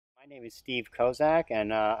name is Steve Kozack,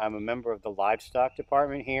 and I'm a member of the Livestock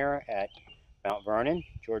Department here at Mount Vernon,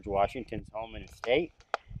 George Washington's home and estate.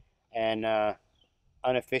 And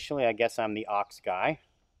unofficially, I guess I'm the ox guy.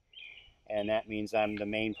 And that means I'm the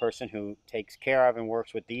main person who takes care of and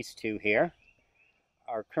works with these two here.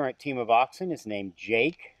 Our current team of oxen is named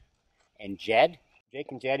Jake and Jed. Jake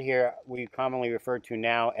and Jed here, we commonly refer to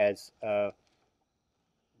now as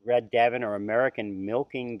Red Devon, or American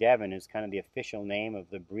Milking Devon is kind of the official name of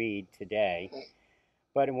the breed today.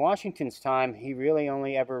 But in Washington's time, he really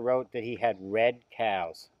only ever wrote that he had red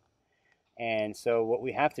cows. And so what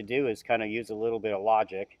we have to do is kind of use a little bit of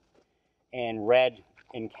logic. And red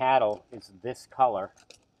in cattle is this color.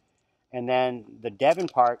 And then the Devon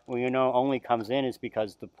part, well, only comes in is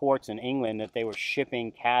because the ports in England that they were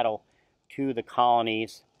shipping cattle to the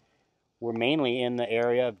colonies were mainly in the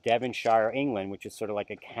area of Devonshire, England, which is sort of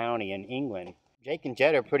like a county in England. Jake and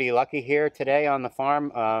Jed are pretty lucky here today on the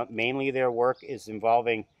farm. Mainly their work is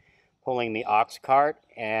involving pulling the ox cart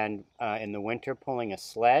and in the winter pulling a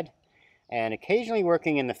sled, and occasionally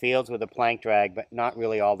working in the fields with a plank drag, but not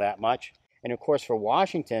really all that much. And of course for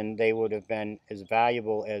Washington, they would have been as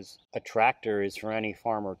valuable as a tractor is for any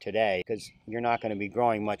farmer today, because you're not going to be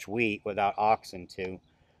growing much wheat without oxen to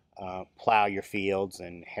plow your fields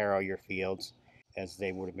and harrow your fields as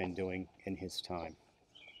they would have been doing in his time.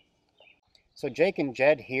 So Jake and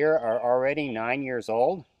Jed here are already 9 years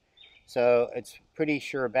old, so it's pretty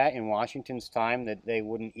sure bet in Washington's time that they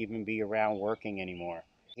wouldn't even be around working anymore.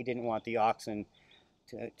 He didn't want the oxen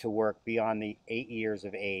to work beyond the 8 years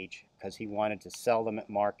of age because he wanted to sell them at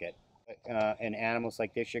market. And animals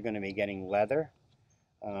like this, you're going to be getting leather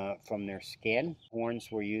from their skin. Horns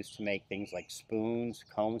were used to make things like spoons,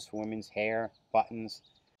 combs for women's hair, buttons.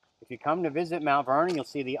 If you come to visit Mount Vernon, you'll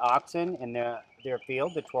see the oxen in their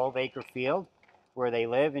field, the 12-acre field, where they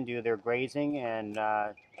live and do their grazing and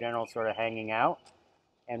general sort of hanging out.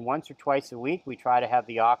 And once or twice a week, we try to have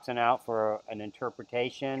the oxen out for an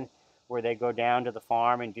interpretation where they go down to the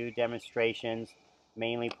farm and do demonstrations,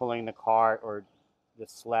 mainly pulling the cart or the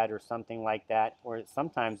sled or something like that. Or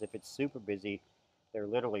sometimes if it's super busy, they're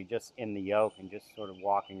literally just in the yoke and just sort of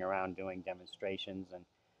walking around doing demonstrations and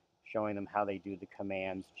showing them how they do the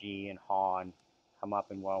commands G and haw and come up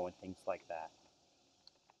and whoa and things like that.